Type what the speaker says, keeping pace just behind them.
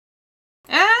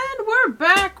we're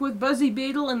back with Buzzy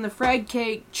Beetle in the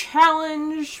FragCake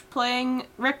challenge, playing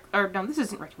no, this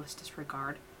isn't Reckless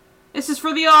Disregard. This is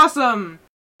for the awesome!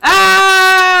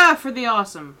 For the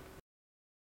awesome.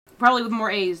 Probably with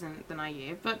more A's than I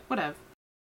gave, but whatever.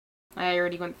 I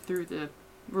already went through the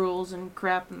rules and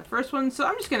crap in the first one, so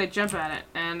I'm just gonna jump at it.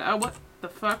 And, oh, what the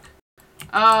fuck?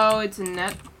 Oh, it's a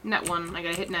net one. I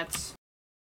gotta hit nets.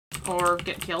 Or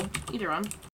get killed. Either one.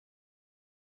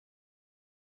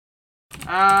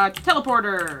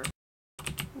 Teleporter!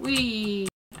 Whee!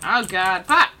 Oh god,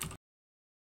 fuck!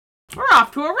 We're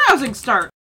off to a rousing start!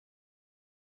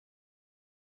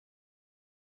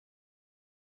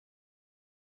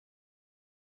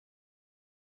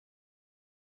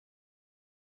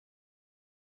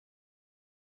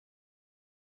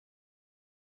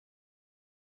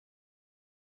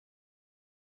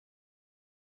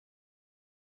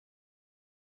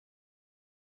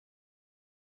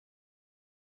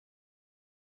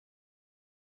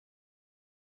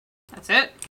 That's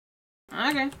it?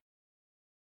 Okay.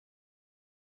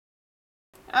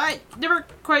 I never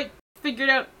quite figured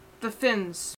out the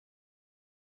fins.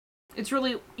 It's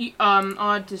really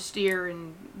odd to steer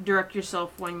and direct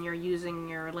yourself when you're using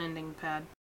your landing pad.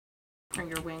 Or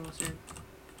your wings, or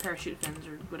parachute fins,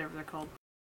 or whatever they're called.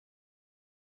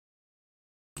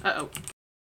 Uh-oh.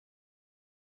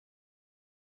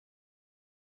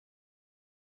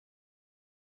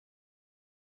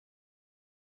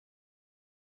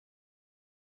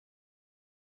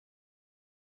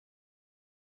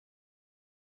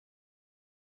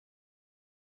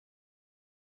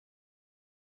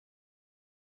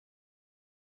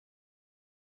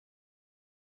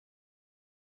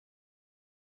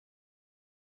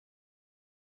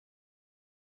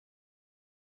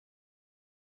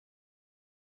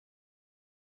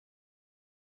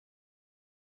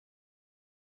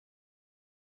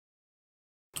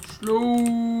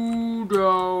 Slow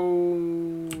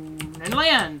down and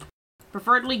land,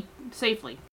 preferably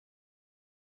safely.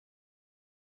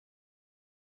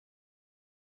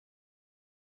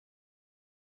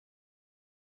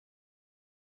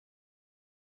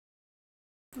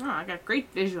 Oh, I got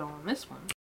great visual on this one.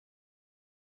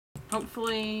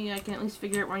 Hopefully, I can at least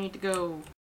figure out where I need to go.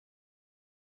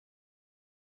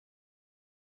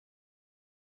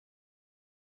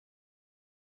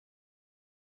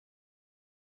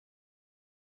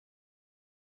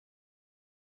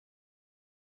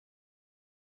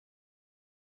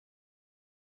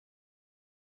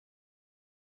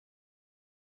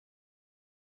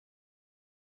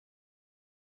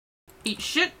 Eat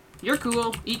shit. You're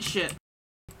cool. Eat shit.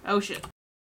 Oh shit.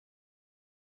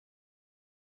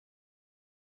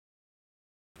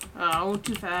 Oh,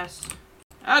 too fast.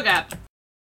 Oh god.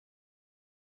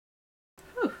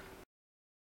 Whew.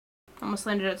 Almost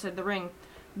landed outside the ring.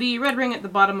 The red ring at the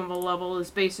bottom of a level is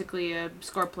basically a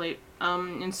score plate.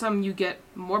 In some you get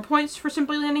more points for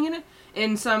simply landing in it.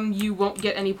 In some you won't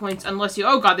get any points unless you—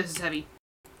 oh god, this is heavy.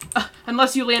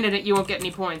 Unless you land in it, you won't get any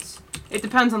points. It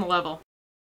depends on the level.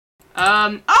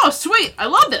 Oh sweet! I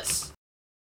love this!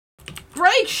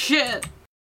 Great shit!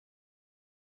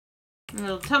 And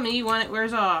it'll tell me when it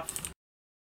wears off.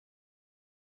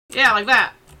 Yeah, like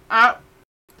that. I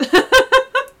got a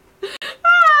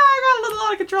little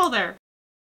out of control there.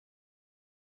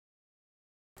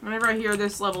 Whenever I hear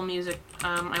this level music,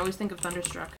 I always think of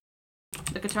Thunderstruck.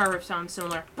 The guitar riff sounds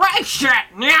similar. Right shit!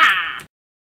 Yeah!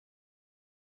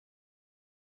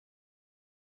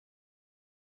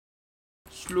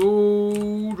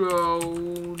 Slow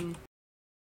down.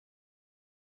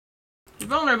 You're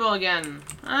vulnerable again.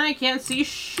 I can't see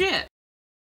shit.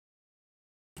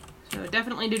 So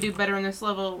definitely to do better in this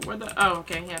level, oh,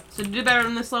 okay, yeah. So to do better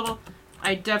in this level,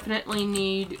 I definitely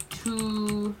need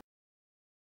to—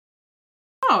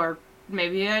 oh, or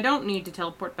maybe I don't need to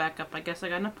teleport back up. I guess I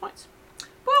got enough points.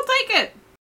 We'll take it!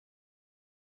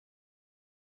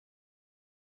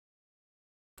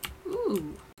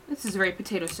 Ooh, this is a very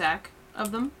potato sack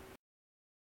of them.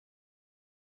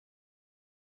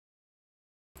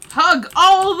 Hug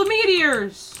all the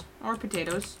meteors! Or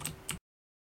potatoes.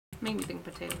 Make me think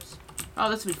potatoes. Oh,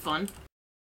 this would be fun.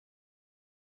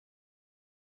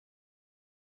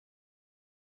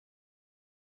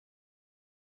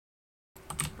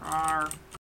 Rawr.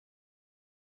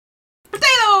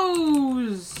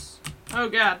 Potatoes! Oh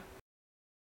god.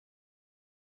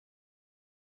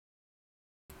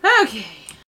 Okay.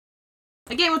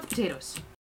 Again with the potatoes.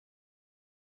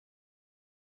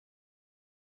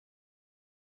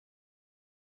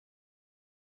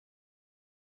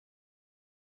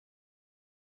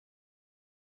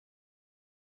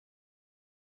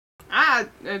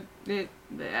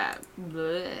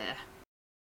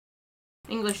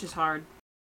 English is hard.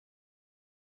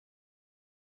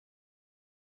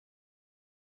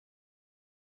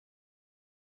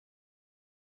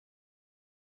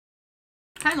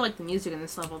 Kind of like the music in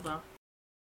this level, though.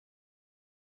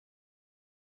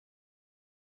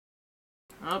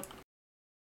 Oh.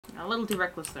 A little too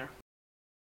reckless there.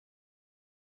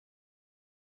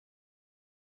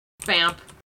 Bamp.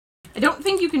 I don't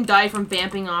think you can die from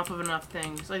bamping off of enough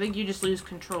things. I think you just lose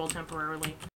control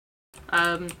temporarily.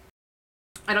 I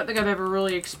don't think I've ever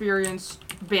really experienced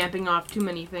bamping off too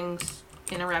many things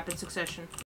in a rapid succession.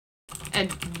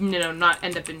 And, you know, not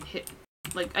end up in hit.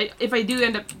 Like, if I do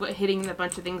end up hitting a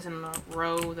bunch of things in a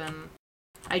row, then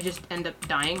I just end up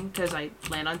dying because I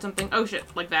land on something. Oh shit,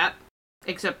 like that.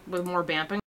 Except with more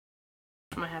bamping.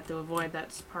 I might have to avoid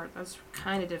that part. That's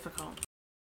kind of difficult.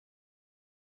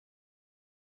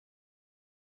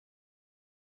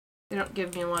 They don't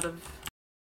give me a lot of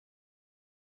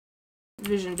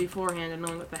vision beforehand and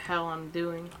knowing what the hell I'm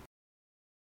doing.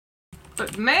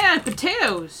 But man,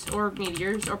 potatoes! Or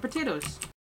meteors, or potatoes.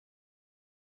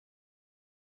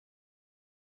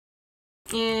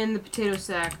 In the potato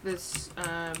sack, this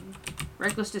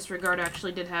reckless disregard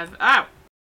actually did have... Ow!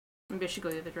 Maybe I should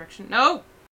go the other direction. No!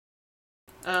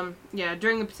 Yeah,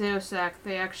 during the potato sack,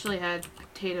 they actually had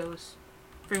potatoes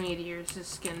for meteors as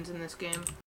skins in this game.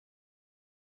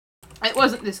 It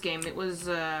wasn't this game, it was,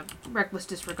 reckless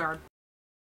disregard.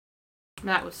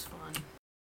 That was fun.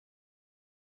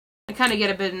 I kind of get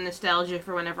a bit of nostalgia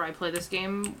for whenever I play this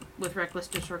game with reckless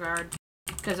disregard,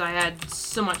 because I had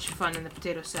so much fun in the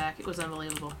potato sack. It was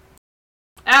unbelievable.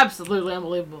 Absolutely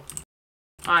unbelievable.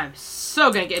 I'm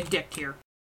so gonna get dicked here.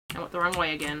 I went the wrong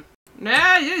way again. Hey,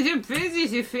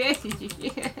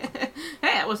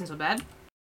 that wasn't so bad.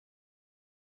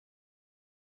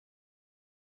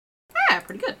 Yeah,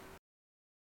 pretty good.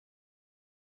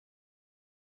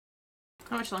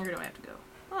 How much longer do I have to go?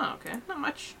 Oh, okay. Not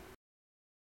much.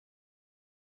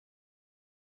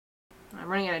 I'm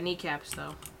running out of kneecaps,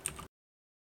 though.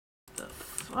 The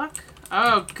fuck?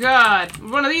 Oh, God!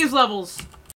 One of these levels!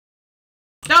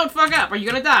 Don't fuck up, or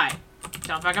you're gonna die!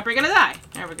 Don't fuck up, or you're gonna die!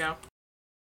 There we go.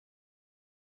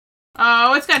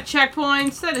 Oh, it's got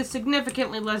checkpoints! That is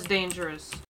significantly less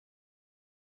dangerous.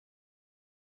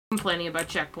 Complaining about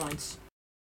checkpoints.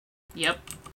 Yep.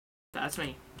 That's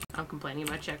me. I'm complaining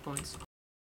about checkpoints.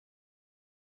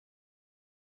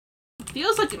 It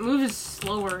feels like it moves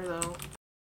slower, though,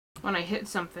 when I hit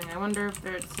something. I wonder if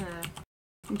there's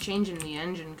a change in the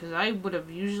engine, because I would have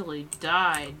usually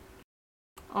died.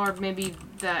 Or maybe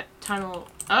that tunnel...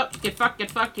 Oh, get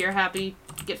fucked, you're happy.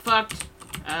 Get fucked.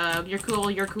 You're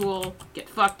cool. Get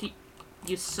fucked,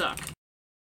 you suck.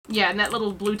 Yeah, and that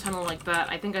little blue tunnel like that,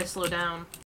 I think I slow down.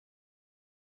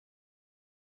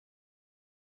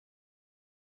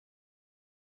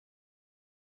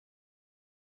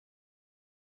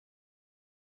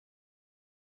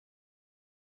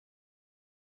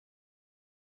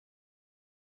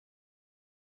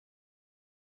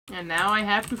 And now I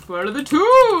have to follow the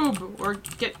tube! Or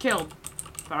get killed.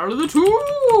 Follow the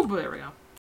tube! There we go.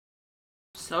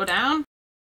 Slow down.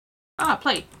 Ah,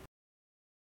 plate.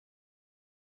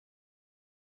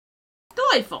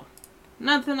 Delightful.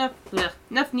 Not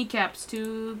enough kneecaps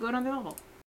to go down the level.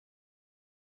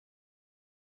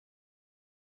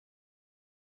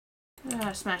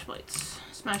 Smash plates.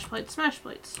 Smash plates, smash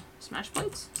plates. Smash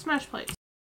plates, smash plates.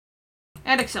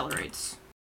 And accelerates.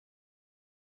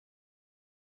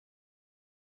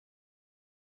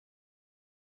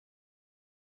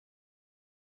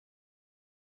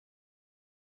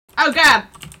 Oh god!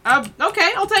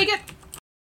 Okay, I'll take it!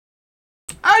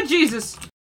 Oh Jesus!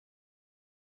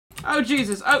 Oh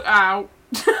Jesus, oh, ow.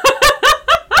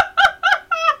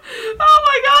 Oh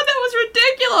my god, that was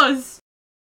ridiculous!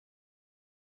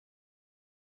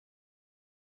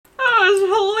 That was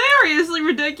hilariously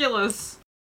ridiculous!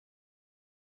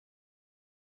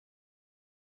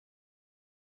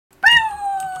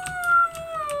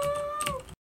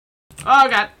 Oh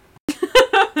god.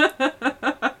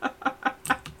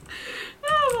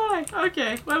 Oh boy,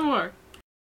 okay, one more.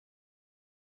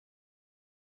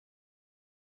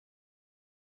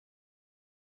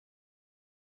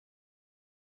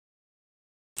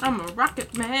 I'm a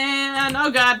rocket man. Oh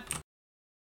god.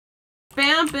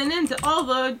 Bamping into all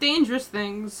the dangerous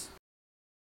things.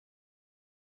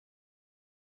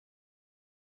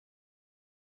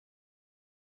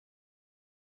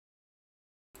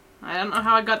 I don't know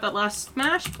how I got that last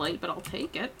smash plate, but I'll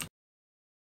take it.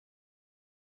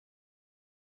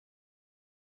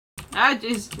 Ah,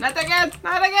 jeez. Not again!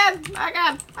 Not again! Oh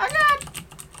god! Oh god!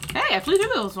 Hey, I flew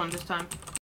through those one this time.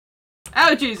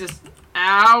 Oh, Jesus.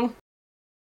 Ow.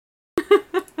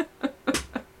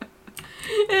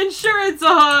 Insurance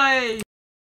ahoy!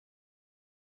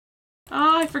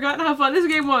 Oh, I forgot how fun this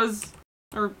game was.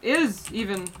 Or is,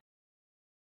 even.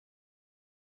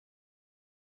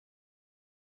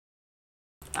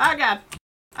 Oh god.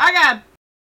 Oh god.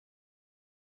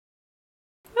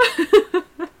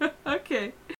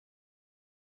 Okay.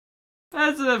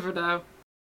 That's enough for now.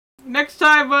 Next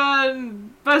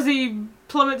time, Buzzy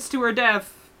plummets to her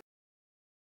death.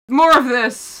 More of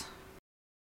this.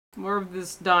 More of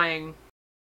this dying.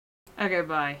 Okay,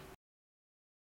 bye.